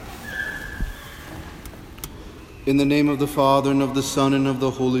In the name of the Father, and of the Son, and of the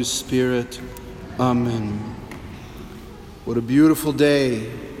Holy Spirit. Amen. What a beautiful day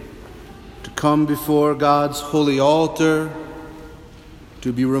to come before God's holy altar,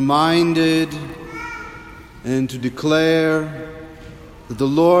 to be reminded and to declare that the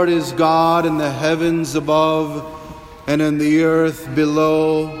Lord is God in the heavens above and in the earth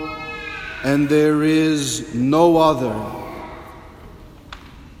below, and there is no other.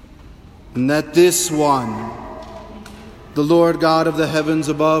 And that this one, the Lord God of the heavens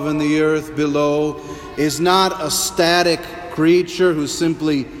above and the earth below, is not a static creature who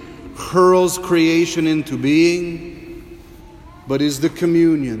simply hurls creation into being, but is the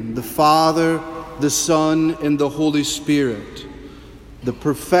communion, the Father, the Son, and the Holy Spirit, the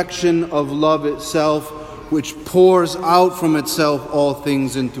perfection of love itself, which pours out from itself all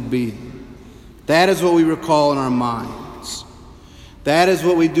things into being. That is what we recall in our minds. That is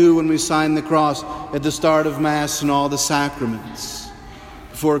what we do when we sign the cross at the start of Mass and all the sacraments,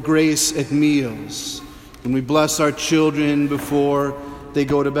 before grace at meals, when we bless our children before they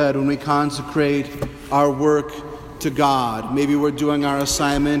go to bed, when we consecrate our work to God. Maybe we're doing our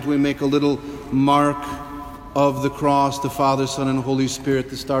assignment, we make a little mark of the cross, the Father, Son, and Holy Spirit,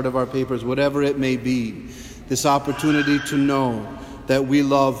 the start of our papers, whatever it may be. This opportunity to know that we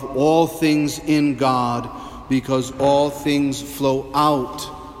love all things in God, because all things flow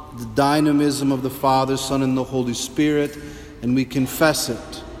out the dynamism of the Father, Son, and the Holy Spirit, and we confess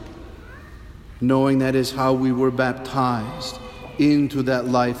it, knowing that is how we were baptized into that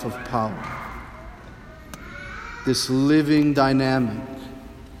life of power. This living dynamic,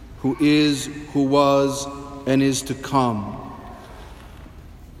 who is, who was, and is to come.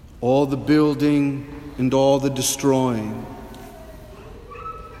 All the building and all the destroying,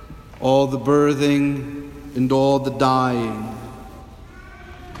 all the birthing and all the dying,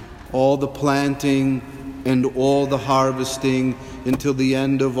 all the planting and all the harvesting, until the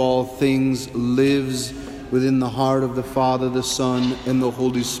end of all things lives within the heart of the Father, the Son, and the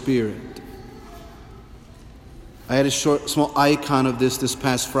Holy Spirit. I had a small icon of this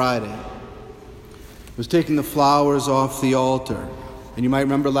past Friday. I was taking the flowers off the altar. And you might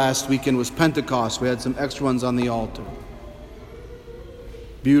remember last weekend was Pentecost. We had some extra ones on the altar.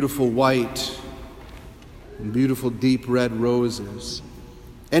 Beautiful white and beautiful deep red roses.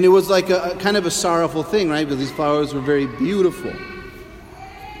 And it was like a kind of a sorrowful thing, right? Because these flowers were very beautiful.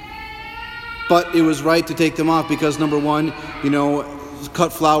 But it was right to take them off because, number one,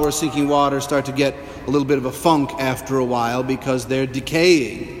 cut flowers sinking water start to get a little bit of a funk after a while because they're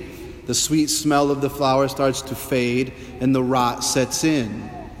decaying. The sweet smell of the flower starts to fade and the rot sets in.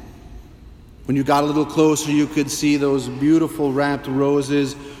 When you got a little closer, you could see those beautiful wrapped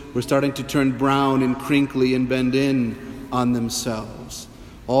roses were starting to turn brown and crinkly and bend in on themselves.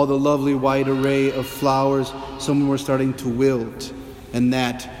 All the lovely white array of flowers, some were starting to wilt, and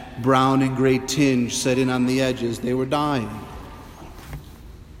that brown and gray tinge set in on the edges. They were dying.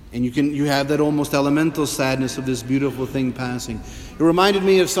 And you have that almost elemental sadness of this beautiful thing passing. It reminded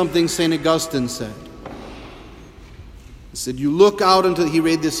me of something St. Augustine said. He said, you look out until he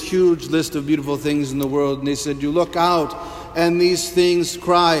read this huge list of beautiful things in the world, and he said, you look out and these things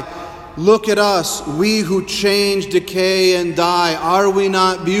cry, look at us, we who change, decay, and die. Are we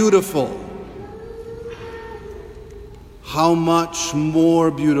not beautiful? How much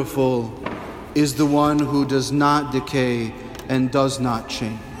more beautiful is the one who does not decay and does not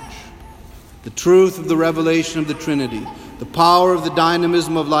change? The truth of the revelation of the Trinity, the power of the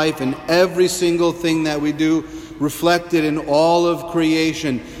dynamism of life in every single thing that we do, reflected in all of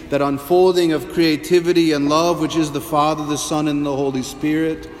creation, that unfolding of creativity and love, which is the Father, the Son, and the Holy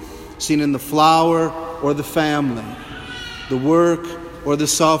Spirit, seen in the flower or the family, the work or the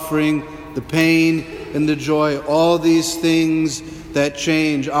suffering, the pain and the joy, all these things that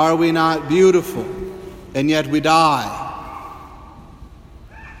change. Are we not beautiful? And yet we die.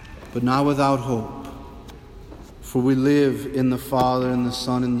 But not without hope. For we live in the Father and the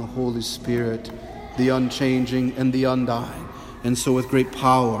Son and the Holy Spirit, the unchanging and the undying. And so with great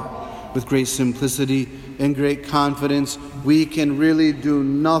power, with great simplicity and great confidence, we can really do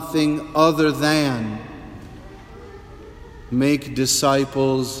nothing other than make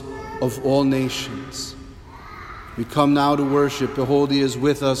disciples of all nations. We come now to worship. Behold, He is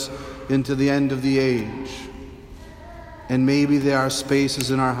with us into the end of the age. And maybe there are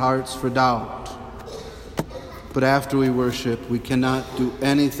spaces in our hearts for doubt. But after we worship, we cannot do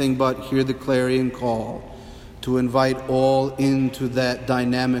anything but hear the clarion call to invite all into that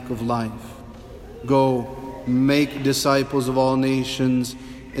dynamic of life. Go, make disciples of all nations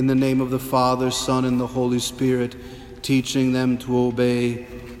in the name of the Father, Son, and the Holy Spirit, teaching them to obey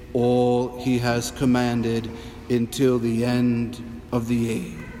all He has commanded until the end of the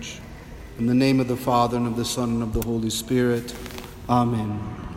age. In the name of the Father, and of the Son, and of the Holy Spirit. Amen.